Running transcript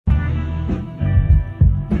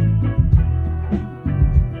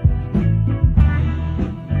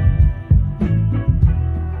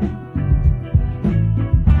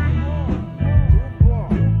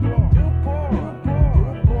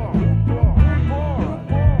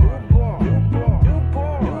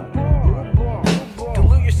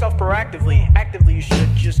Actively you should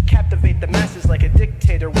just captivate the masses like a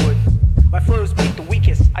dictator would. My flows beat the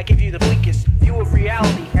weakest, I give you the bleakest view of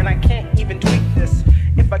reality, and I can't even tweak this.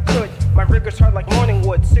 If I could, my rigor's hard like morning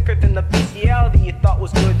wood, sicker than the bestiality you thought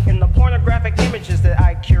was good in the pornographic images that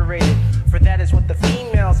I curated. For that is what the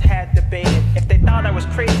females had debated. If they thought I was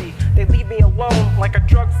crazy, they'd leave me alone like a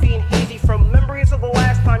drug fiend hazy from memories of the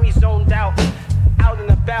last time you zoned out and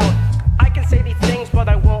about. I can say these things, but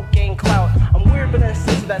I won't gain clout. I'm weird, but in a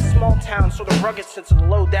sense of that small town, sort of rugged sense of the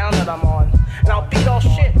low down that I'm on. And I'll beat all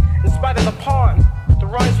shit in spite of the pawn. The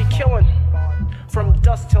rhymes be killing from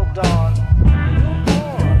dusk till dawn.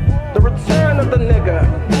 The return of the nigga.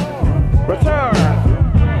 Return.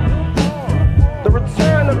 The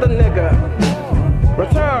return of the nigga.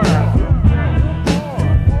 Return.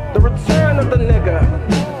 The return of the nigga.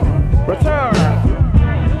 Return.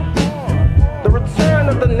 The return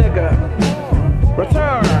of the nigga.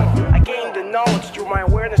 Return. I gained the knowledge through my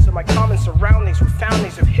awareness of my common surroundings, with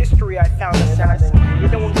foundings of history I found astounding. You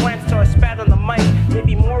know, one glance till I spat on the mic,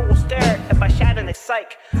 maybe more will stare if I shat in a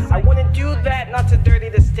psych. I wouldn't do that, not to dirty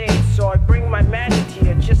the stage, so I bring my magic to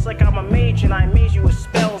you just like I'm a mage, and I amaze you with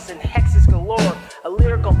spells and hexes galore. A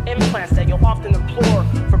lyrical implants that you'll often implore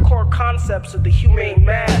for core concepts of the humane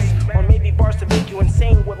mass, or maybe bars to make you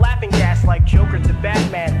insane with laughing gas like Joker to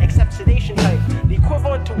Batman, except sedation type, the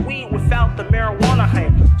equivalent to weed without the marijuana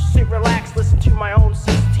hype. Sit, relax, listen to my own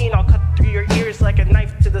 16. I'll cut through your ears like a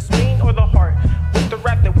knife to the spleen or the heart, with the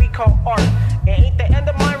rap that we call art. It ain't the end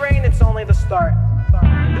of my reign, it's only the start.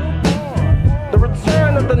 The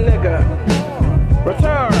return of the nigga.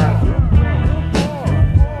 Return.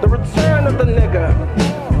 The return of the nigga.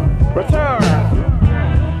 Return.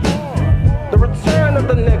 The return of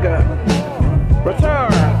the nigga.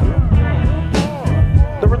 Return.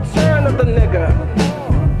 The return of the nigga.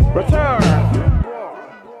 Return.